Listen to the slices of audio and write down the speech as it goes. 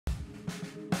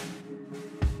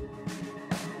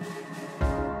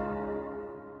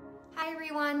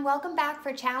everyone, welcome back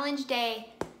for challenge day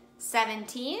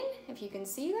 17, if you can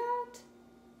see that.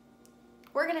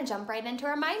 We're gonna jump right into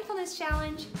our mindfulness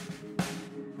challenge.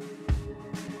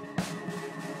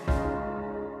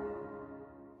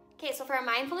 Okay, so for our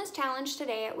mindfulness challenge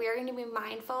today, we are going to be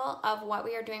mindful of what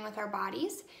we are doing with our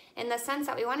bodies in the sense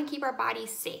that we want to keep our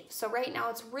bodies safe. So right now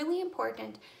it's really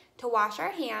important to wash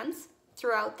our hands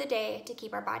throughout the day to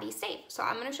keep our bodies safe. So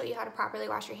I'm going to show you how to properly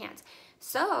wash your hands.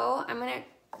 So I'm going to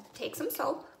take some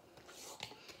soap,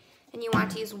 and you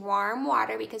want to use warm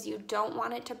water because you don't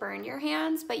want it to burn your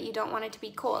hands, but you don't want it to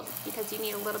be cold because you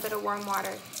need a little bit of warm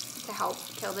water to help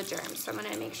kill the germs. So I'm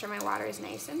going to make sure my water is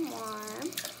nice and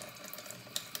warm.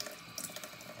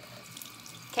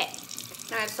 Okay,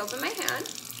 now I have soap in my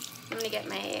hand. I'm going to get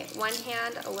my one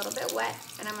hand a little bit wet,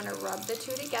 and I'm going to rub the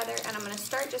two together, and I'm going to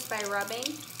start just by rubbing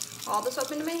all the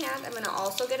soap into my hand. I'm going to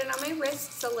also get it on my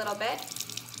wrists a little bit.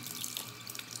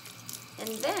 And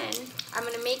then I'm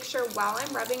going to make sure while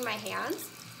I'm rubbing my hands,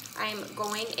 I'm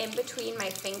going in between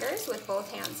my fingers with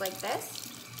both hands like this.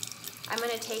 I'm going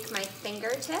to take my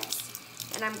fingertips,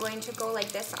 and I'm going to go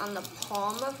like this on the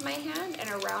palm of my hand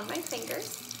and around my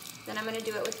fingers. Then I'm going to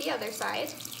do it with the other side.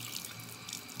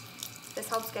 This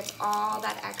helps get all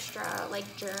that extra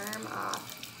germ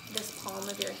off this palm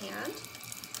of your hand.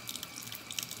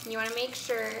 And you want to make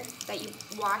sure that you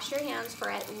wash your hands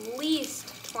for at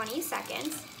least 20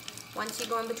 seconds. Once you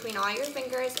go in between all your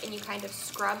fingers and you kind of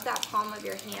scrub that palm of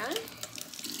your hand,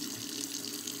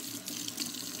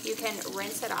 you can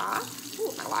rinse it off.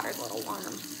 Ooh, my water's a little warm.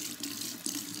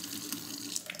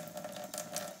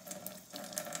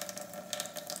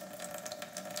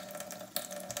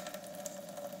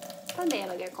 Someday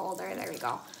it'll get colder. There we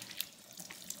go.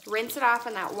 Rinse it off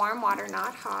in that warm water,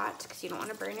 not hot, because you don't want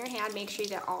to burn your hand. Make sure you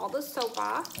get all the soap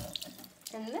off.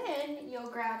 And then you'll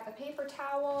grab a paper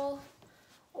towel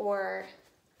or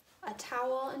a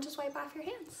towel and just wipe off your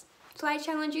hands. So I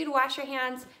challenge you to wash your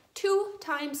hands 2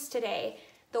 times today,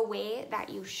 the way that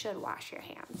you should wash your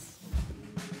hands.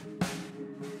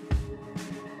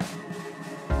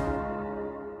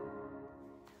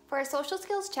 For our social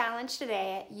skills challenge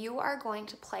today, you are going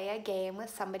to play a game with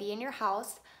somebody in your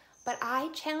house, but I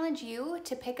challenge you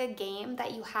to pick a game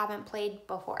that you haven't played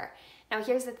before. Now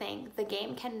here's the thing, the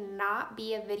game cannot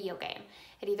be a video game.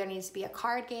 It either needs to be a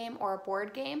card game or a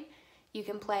board game. You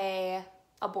can play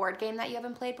a board game that you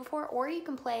haven't played before, or you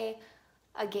can play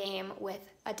a game with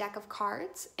a deck of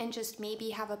cards and just maybe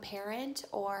have a parent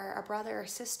or a brother or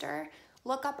sister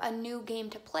look up a new game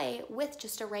to play with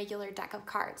just a regular deck of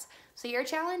cards. So your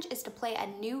challenge is to play a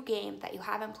new game that you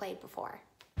haven't played before.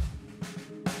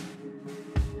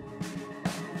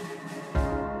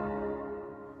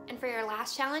 And for your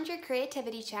last challenge, your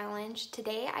creativity challenge,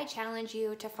 today I challenge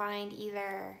you to find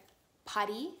either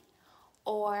putty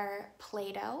or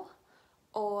Play-Doh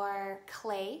or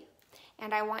clay,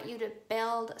 and I want you to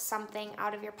build something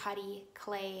out of your putty,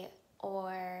 clay,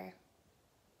 or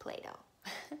Play-Doh.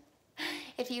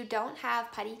 If you don't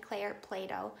have putty, clay, or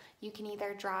Play-Doh, you can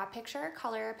either draw a picture,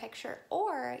 color a picture,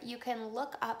 or you can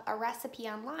look up a recipe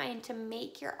online to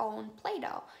make your own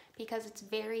Play-Doh because it's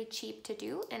very cheap to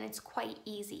do and it's quite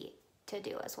easy to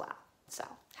do as well. So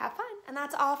have fun. And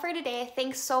that's all for today.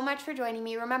 Thanks so much for joining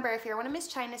me. Remember, if you're one of Miss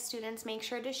China's students, make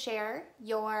sure to share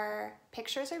your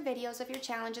pictures or videos of your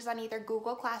challenges on either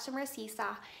Google Classroom or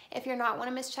Seesaw. If you're not one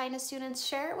of Miss China's students,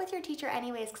 share it with your teacher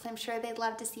anyways, because I'm sure they'd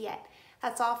love to see it.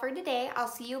 That's all for today. I'll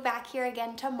see you back here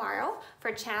again tomorrow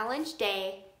for challenge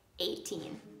day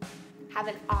 18. Have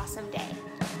an awesome day.